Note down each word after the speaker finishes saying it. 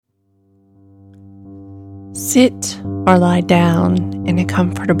Sit or lie down in a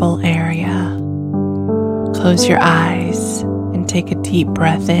comfortable area. Close your eyes and take a deep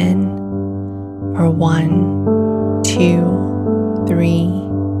breath in for 1, 2, 3,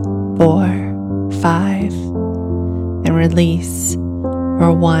 4, 5, and release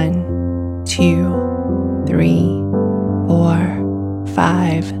for 1, 2, 3, 4,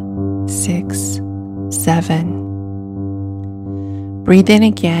 5, 6, 7. Breathe in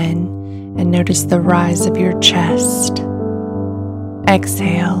again and notice the rise of your chest.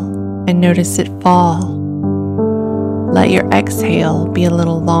 Exhale and notice it fall. Let your exhale be a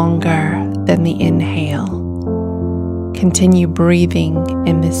little longer than the inhale. Continue breathing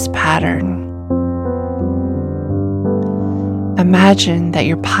in this pattern. Imagine that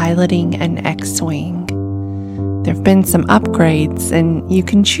you're piloting an X-Wing. There have been some upgrades, and you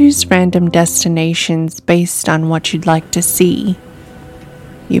can choose random destinations based on what you'd like to see.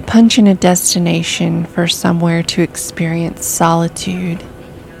 You punch in a destination for somewhere to experience solitude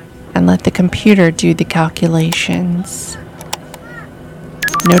and let the computer do the calculations.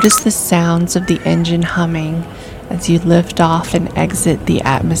 Notice the sounds of the engine humming as you lift off and exit the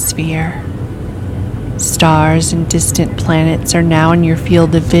atmosphere. Stars and distant planets are now in your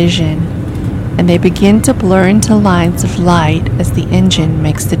field of vision, and they begin to blur into lines of light as the engine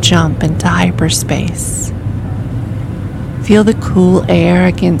makes the jump into hyperspace. Feel the cool air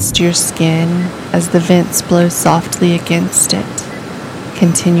against your skin as the vents blow softly against it,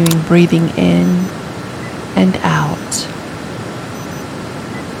 continuing breathing in and out.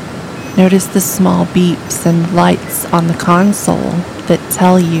 Notice the small beeps and lights on the console that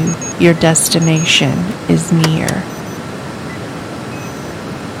tell you your destination is near.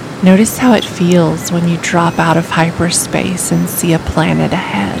 Notice how it feels when you drop out of hyperspace and see a planet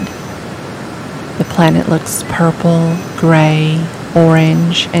ahead. The planet looks purple, gray,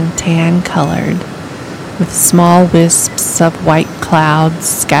 orange, and tan colored, with small wisps of white clouds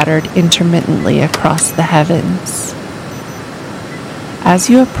scattered intermittently across the heavens. As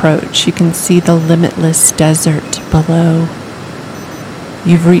you approach, you can see the limitless desert below.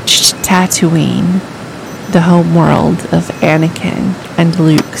 You've reached Tatooine, the homeworld of Anakin and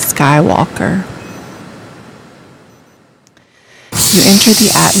Luke Skywalker. You enter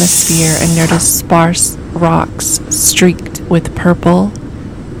the atmosphere and notice sparse rocks streaked with purple,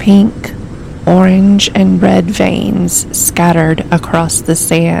 pink, orange, and red veins scattered across the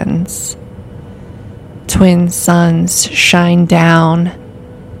sands. Twin suns shine down.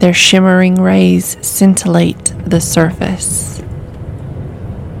 Their shimmering rays scintillate the surface.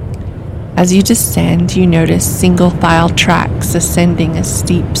 As you descend, you notice single-file tracks ascending a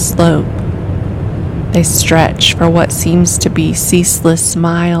steep slope. They stretch for what seems to be ceaseless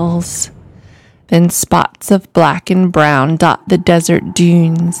miles. Then spots of black and brown dot the desert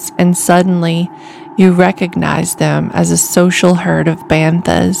dunes, and suddenly you recognize them as a social herd of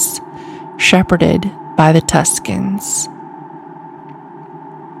banthas, shepherded by the Tuscans.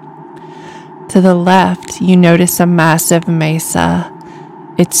 To the left, you notice a massive mesa.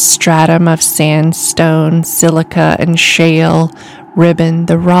 Its stratum of sandstone, silica, and shale ribbon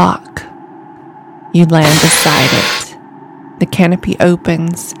the rock. You land beside it. The canopy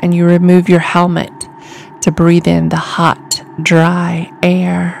opens and you remove your helmet to breathe in the hot, dry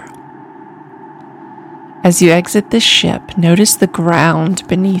air. As you exit the ship, notice the ground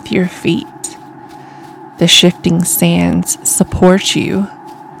beneath your feet. The shifting sands support you.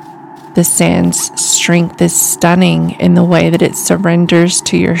 The sand's strength is stunning in the way that it surrenders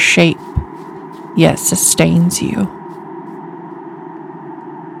to your shape, yet sustains you.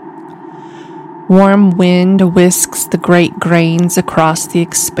 Warm wind whisks the great grains across the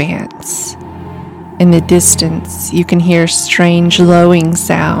expanse. In the distance, you can hear strange lowing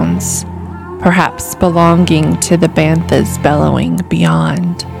sounds, perhaps belonging to the banthas bellowing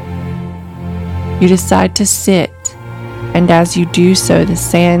beyond. You decide to sit, and as you do so, the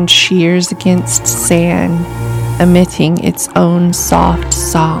sand shears against sand, emitting its own soft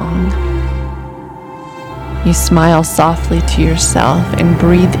song. You smile softly to yourself and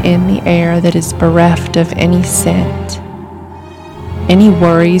breathe in the air that is bereft of any scent. Any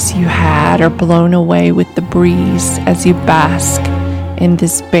worries you had are blown away with the breeze as you bask in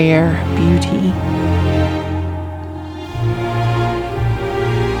this bare beauty.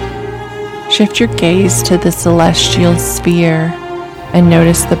 Shift your gaze to the celestial sphere and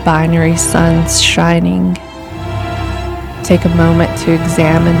notice the binary suns shining. Take a moment to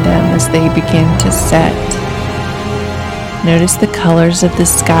examine them as they begin to set. Notice the colors of the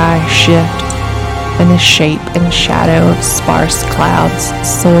sky shift and the shape and shadow of sparse clouds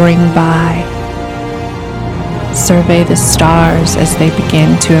soaring by. Survey the stars as they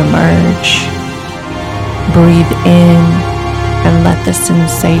begin to emerge. Breathe in and let the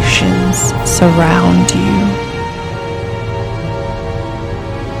sensations surround you.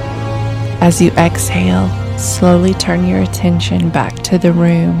 As you exhale, slowly turn your attention back to the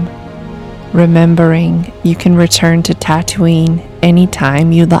room, remembering you can return to Tatooine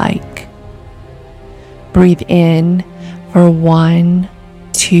anytime you like. Breathe in for 1,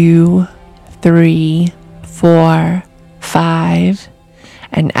 2, 3, 4, 5,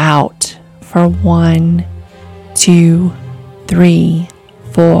 and out for 1, 2, 3,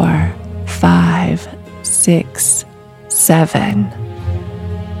 4, 5, 6, 7.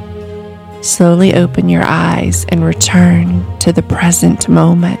 Slowly open your eyes and return to the present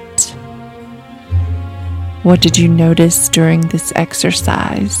moment. What did you notice during this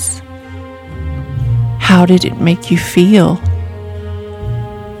exercise? How did it make you feel?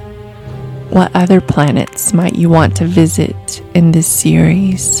 What other planets might you want to visit in this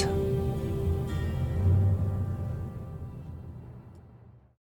series?